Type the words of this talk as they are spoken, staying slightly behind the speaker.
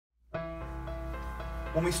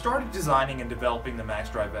When we started designing and developing the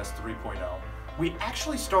MAXX-DRI VEST 3.0, we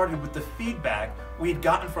actually started with the feedback we had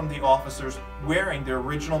gotten from the officers wearing their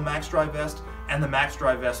original MAXX-DRI vest and the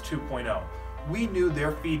MAXX-DRI VEST 2.0. We knew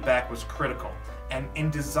their feedback was critical, and in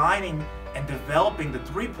designing and developing the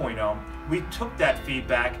 3.0, we took that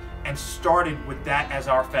feedback and started with that as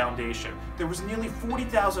our foundation. There was nearly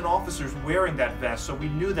 40,000 officers wearing that vest, so we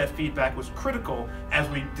knew that feedback was critical as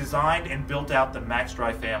we designed and built out the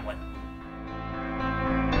MAXX-DRI family.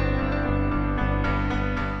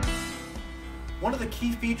 One of the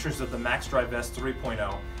key features of the MAXX-DRI VEST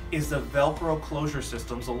 3.0 is the Velcro closure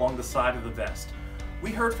systems along the side of the vest. We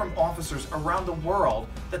heard from officers around the world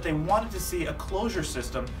that they wanted to see a closure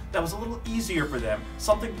system that was a little easier for them,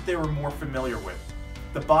 something that they were more familiar with.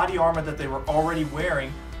 The body armor that they were already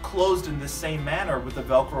wearing closed in the same manner with the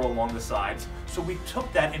Velcro along the sides, so we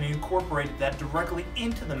took that and incorporated that directly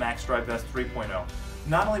into the MAXX-DRI VEST 3.0.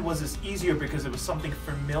 Not only was this easier because it was something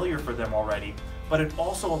familiar for them already, but it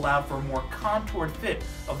also allowed for a more contoured fit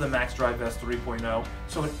of the MAXX-DRI VEST 3.0,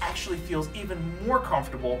 so it actually feels even more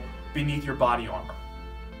comfortable beneath your body armor.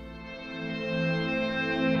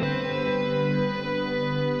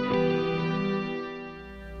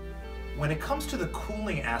 When it comes to the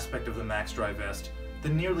cooling aspect of the MAXX-DRI vest, the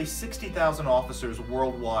nearly 60,000 officers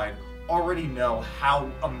worldwide already know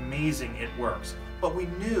how amazing it works. But we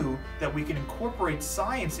knew that we can incorporate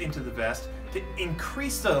science into the vest to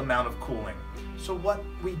increase the amount of cooling. So what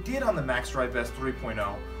we did on the MAXX-DRI VEST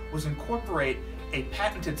 3.0 was incorporate a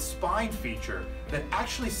patented spine feature that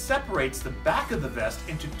actually separates the back of the vest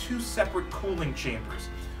into two separate cooling chambers.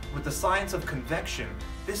 With the science of convection,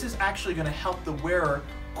 this is actually going to help the wearer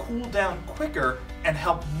cool down quicker and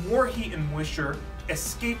help more heat and moisture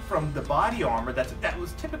escape from the body armor that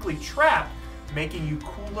was typically trapped, making you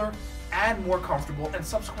cooler and more comfortable and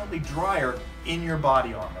subsequently drier in your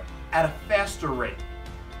body armor at a faster rate.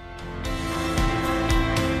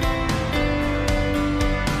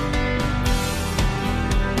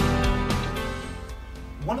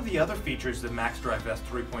 One of the other features that MAXX-DRI VEST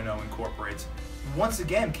 3.0 incorporates once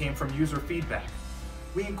again came from user feedback.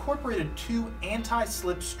 We incorporated two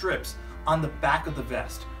anti-slip strips on the back of the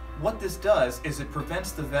vest. What this does is it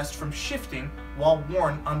prevents the vest from shifting while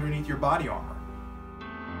worn underneath your body armor.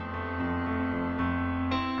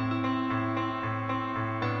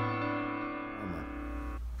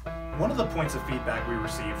 One of the points of feedback we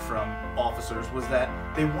received from officers was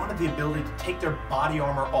that they wanted the ability to take their body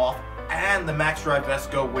armor off and the MAXX-DRI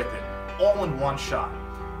vest go with it, all in one shot.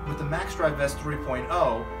 With the MAXX-DRI VEST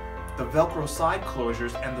 3.0, the Velcro side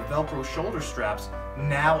closures and the Velcro shoulder straps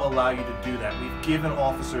now allow you to do that. We've given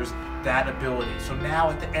officers that ability. So now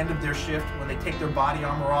at the end of their shift, when they take their body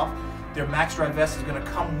armor off, their MAXX-DRI vest is going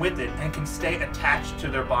to come with it and can stay attached to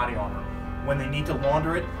their body armor. When they need to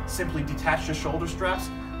launder it, simply detach the shoulder straps,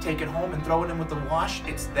 take it home and throw it in with the wash.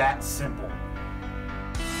 It's that simple.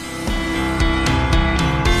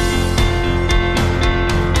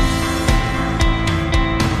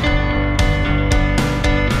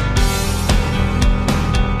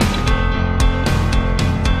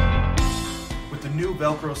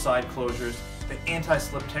 Velcro side closures, the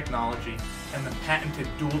anti-slip technology, and the patented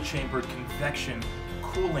dual-chambered convection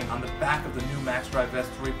cooling on the back of the new MAXX-DRI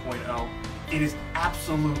VEST 3.0, it is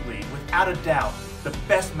absolutely, without a doubt, the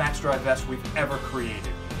best MAXX-DRI vest we've ever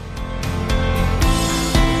created.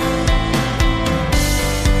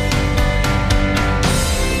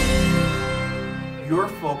 Your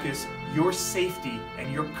focus, your safety,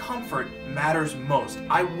 and your comfort matters most.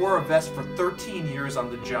 I wore a vest for 13 years on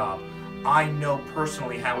the job. I know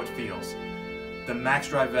personally how it feels. The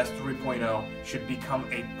MAXX-DRI VEST 3.0 should become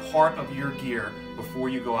a part of your gear before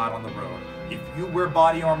you go out on the road. If you wear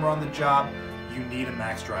body armor on the job, you need a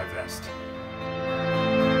MAXX-DRI vest.